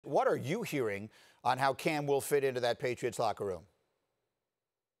What are you hearing on how Cam will fit into that Patriots locker room?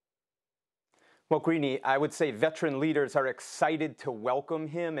 Well, Greeny, I would say veteran leaders are excited to welcome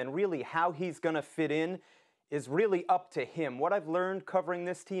him, and really how he's going to fit in is really up to him. What I've learned covering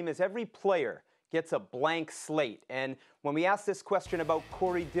this team is every player gets a blank slate. And when we ask this question about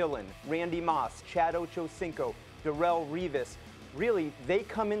Corey Dillon, Randy Moss, Chad Ochocinco, Darrelle Revis, really, they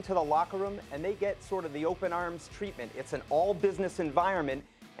come into the locker room and they get sort of the open arms treatment. It's an all-business environment,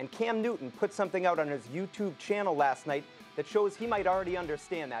 and Cam Newton put something out on his YouTube channel last night that shows he might already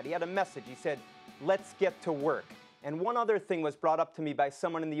understand that. He had a message. He said, "Let's get to work." And one other thing was brought up to me by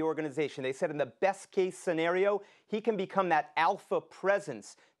someone in the organization. They said in the best case scenario, he can become that alpha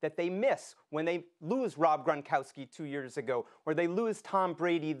presence that they miss when they lose Rob Gronkowski 2 years ago, or they lose Tom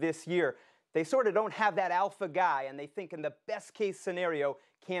Brady this year. They sort of don't have that alpha guy, and they think in the best case scenario,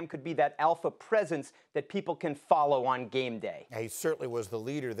 Cam could be that alpha presence that people can follow on game day. He certainly was the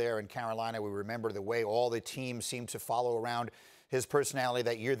leader there in Carolina. We remember the way all the teams seemed to follow around his personality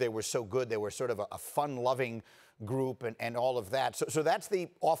that year. They were so good. They were sort of a fun-loving group and all of that. So that's the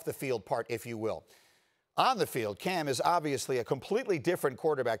off-the-field part, if you will. On the field, Cam is obviously a completely different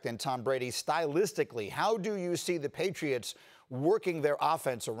quarterback than Tom Brady. Stylistically, how do you see the Patriots working their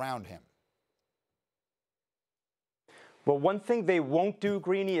offense around him? Well, one thing they won't do,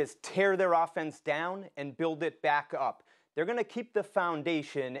 Greeny, is tear their offense down and build it back up. They're going to keep the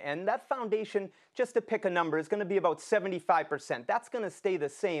foundation, and that foundation, just to pick a number, is going to be about 75%. That's going to stay the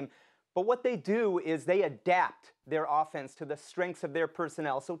same. But what they do is they adapt their offense to the strengths of their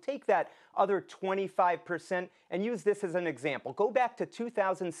personnel. So take that other 25% and use this as an example. Go back to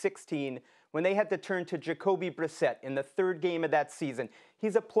 2016 when they had to turn to Jacoby Brissett in the third game of that season.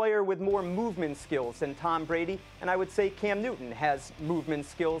 He's a player with more movement skills than Tom Brady, and I would say Cam Newton has movement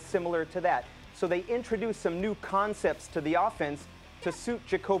skills similar to that. So they introduced some new concepts to the offense to suit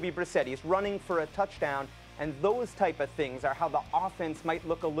Jacoby Brissett. He's running for a touchdown, and those type of things are how the offense might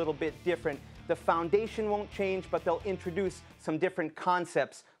look a little bit different. The foundation won't change, but they'll introduce some different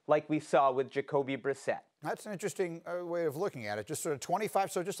concepts like we saw with Jacoby Brissett. That's an interesting way of looking at it. Just sort of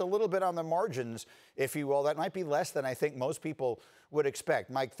 25, so just a little bit on the margins, if you will. That might be less than I think most people would expect.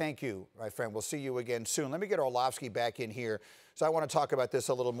 Mike, thank you, my friend. We'll see you again soon. Let me get Orlovsky back in here. So I want to talk about this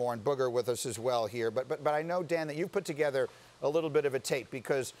a little more, and Booger with us as well here. But I know, Dan, that you've put together a little bit of a tape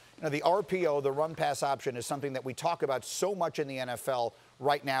because the RPO, the run-pass option, is something that we talk about so much in the NFL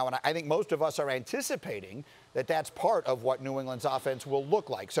right now, and I think most of us are anticipating that that's part of what New England's offense will look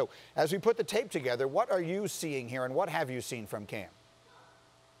like. So as we put the tape together, what are you seeing here, and what have you seen from Cam?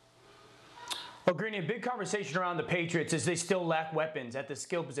 Well, Greeny, a big conversation around the Patriots is they still lack weapons at the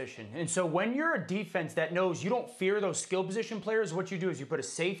skill position. And so when you're a defense that knows you don't fear those skill position players, what you do is you put a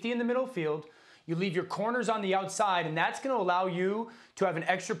safety in the middle field, you leave your corners on the outside, and that's going to allow you to have an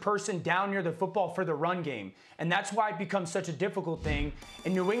extra person down near the football for the run game. And that's why it becomes such a difficult thing.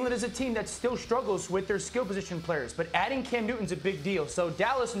 And New England is a team that still struggles with their skill position players. But adding Cam Newton's a big deal. So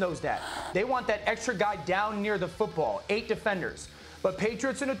Dallas knows that. They want that extra guy down near the football, 8 defenders. But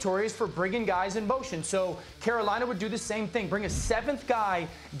Patriots are notorious for bringing guys in motion. So Carolina would do the same thing. Bring a 7th guy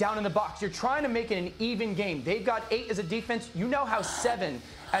down in the box. You're trying to make it an even game. They've got 8 as a defense. You now have 7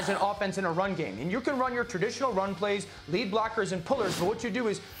 as an offense in a run game. And you can run your traditional run plays, lead blockers and pullers. But what you do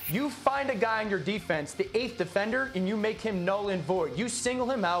is you find a guy in your defense, the 8th defender, and you make him null and void. You single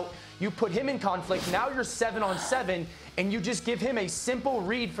him out. You put him in conflict. Now you're 7-on-7, and you just give him a simple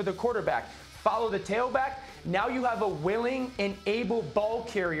read for the quarterback. Follow the tailback. Now you have a willing and able ball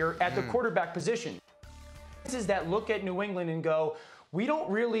carrier at the quarterback position. This is that look at New England and go, we don't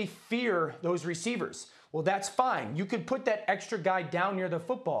really fear those receivers. Well, that's fine. You could put that extra guy down near the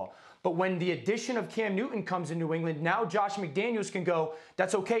football. But when the addition of Cam Newton comes in New England, now Josh McDaniels can go,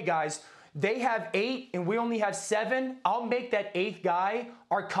 that's okay, guys. They have 8 and we only have 7. I'll make that 8th guy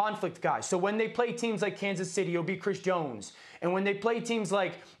our conflict guy. So when they play teams like Kansas City, it'll be Chris Jones. And when they play teams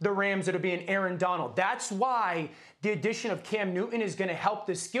like the Rams, it'll be an Aaron Donald. That's why the addition of Cam Newton is going to help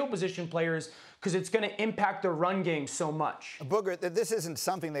the skill position players, because it's going to impact the run game so much. Booger, this isn't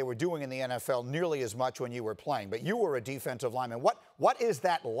something they were doing in the NFL nearly as much when you were playing, but you were a defensive lineman. What is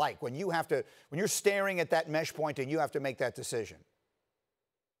that like when you're staring at that mesh point and you have to make that decision?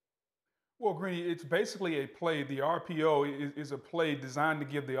 Well, Greeny, it's basically a play. The RPO is a play designed to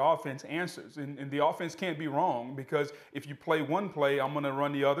give the offense answers. And the offense can't be wrong, because if you play one play, I'm going to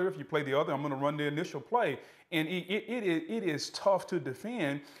run the other. If you play the other, I'm going to run the initial play. And it is tough to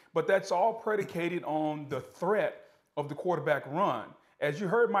defend, but that's all predicated on the threat of the quarterback run. as you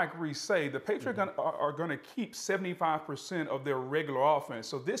heard Mike Reiss say, the Patriots are going to keep 75% of their regular offense.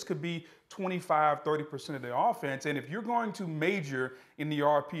 So this could be 25, 30% of their offense. And if you're going to major in the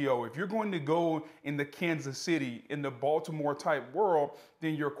RPO, if you're going to go in the Kansas City, in the Baltimore type world,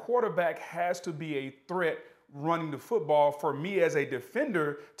 then your quarterback has to be a threat running the football for me as a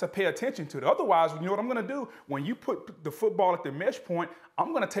defender to pay attention to it. Otherwise, you know what I'm going to do? When you put the football at the mesh point,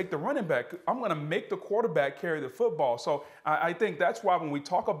 I'm going to take the running back. I'm going to make the quarterback carry the football. So I think that's why when we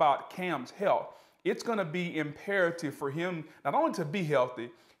talk about Cam's health, it's going to be imperative for him not only to be healthy,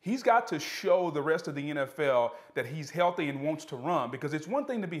 he's got to show the rest of the NFL that he's healthy and wants to run, because it's one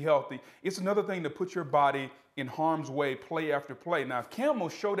thing to be healthy. It's another thing to put your body in harm's way play after play. Now, if Cam will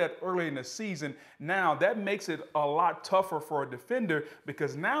show that early in the season, now that makes it a lot tougher for a defender,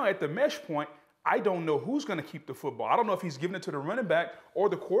 because now at the mesh point, I don't know who's going to keep the football. I don't know if he's giving it to the running back or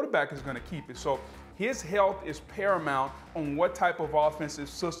the quarterback is going to keep it. So his health is paramount on what type of offensive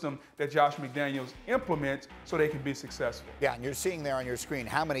system that Josh McDaniels implements so they can be successful. Yeah, and you're seeing there on your screen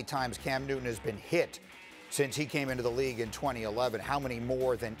how many times Cam Newton has been hit since he came into the league in 2011, how many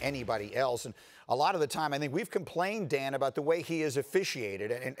more than anybody else. And a lot of the time, I think we've complained, Dan, about the way he is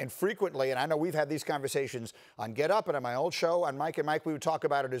officiated. And frequently, and I know we've had these conversations on Get Up and on my old show, on Mike and Mike, we would talk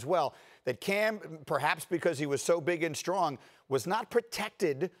about it as well, that Cam, perhaps because he was so big and strong, was not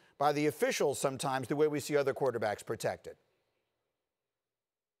protected by the officials sometimes the way we see other quarterbacks protected.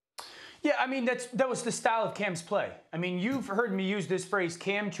 Yeah, I mean, that was the style of Cam's play. I mean, you've heard me use this phrase,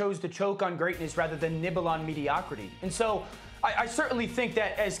 Cam chose to choke on greatness rather than nibble on mediocrity. And so I certainly think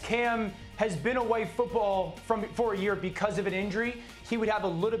that as Cam has been away football for a year because of an injury, he would have a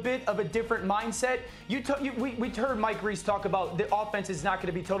little bit of a different mindset. We heard Mike Reiss talk about the offense is not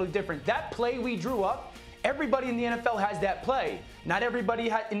going to be totally different. That play we drew up, everybody in the NFL has that play. Not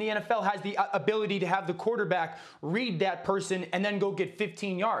everybody in the NFL has the ability to have the quarterback read that person and then go get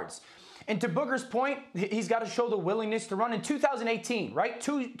 15 yards. And to Booger's point, he's got to show the willingness to run. In 2018, right,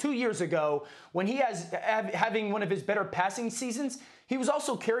 two years ago, when he having one of his better passing seasons, he was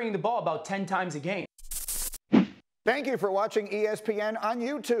also carrying the ball about 10 times a game. Thank you for watching ESPN on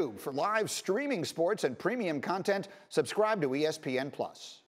YouTube. For live streaming sports and premium content, subscribe to ESPN+.